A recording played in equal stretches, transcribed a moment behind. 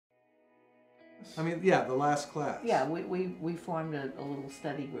I mean, yeah, the last class. Yeah, we formed a little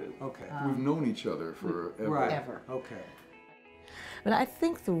study group. Okay. We've known each other for ever. Right. Ever. Okay. But I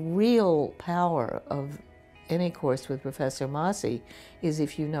think the real power of any course with Professor Mosse is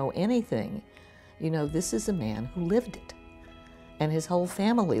if you know anything, you know this is a man who lived it, and his whole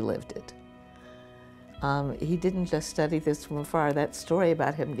family lived it. He didn't just study this from afar. That story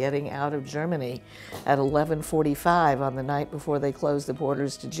about him getting out of Germany at 11:45 on the night before they closed the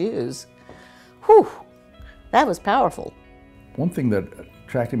borders to Jews, whew, that was powerful. One thing that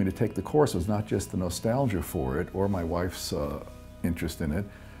attracted me to take the course was not just the nostalgia for it or my wife's interest in it,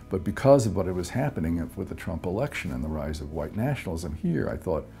 but because of what was happening with the Trump election and the rise of white nationalism here, I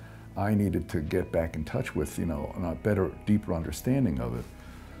thought I needed to get back in touch with, you know, a better, deeper understanding of it.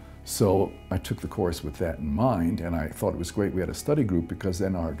 So I took the course with that in mind, and I thought it was great we had a study group because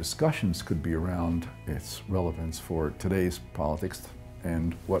then our discussions could be around its relevance for today's politics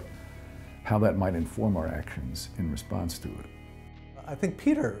and how that might inform our actions in response to it. I think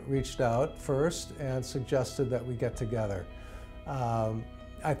Peter reached out first and suggested that we get together.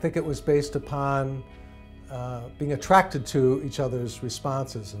 I think it was based upon being attracted to each other's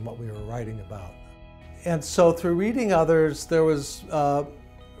responses and what we were writing about. And so through reading others, there was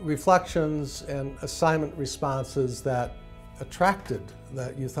reflections and assignment responses that attracted,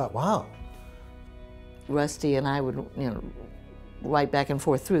 that you thought, wow. Rusty and I would, you know, write back and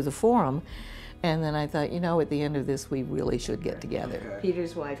forth through the forum, and then I thought, you know, at the end of this, we really should get together. Okay.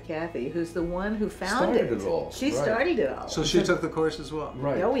 Peter's wife, Kathy, who's the one who founded it all. She right. started it all. So she took the course as well?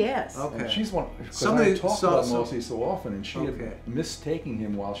 Right. Oh, yes. Okay. And she's one, because Somebody I talked saw about Mosse so often, and she Okay. had mistaking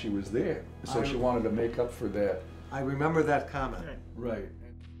him while she was there. So she wanted to make up for that. I remember that comment. Right.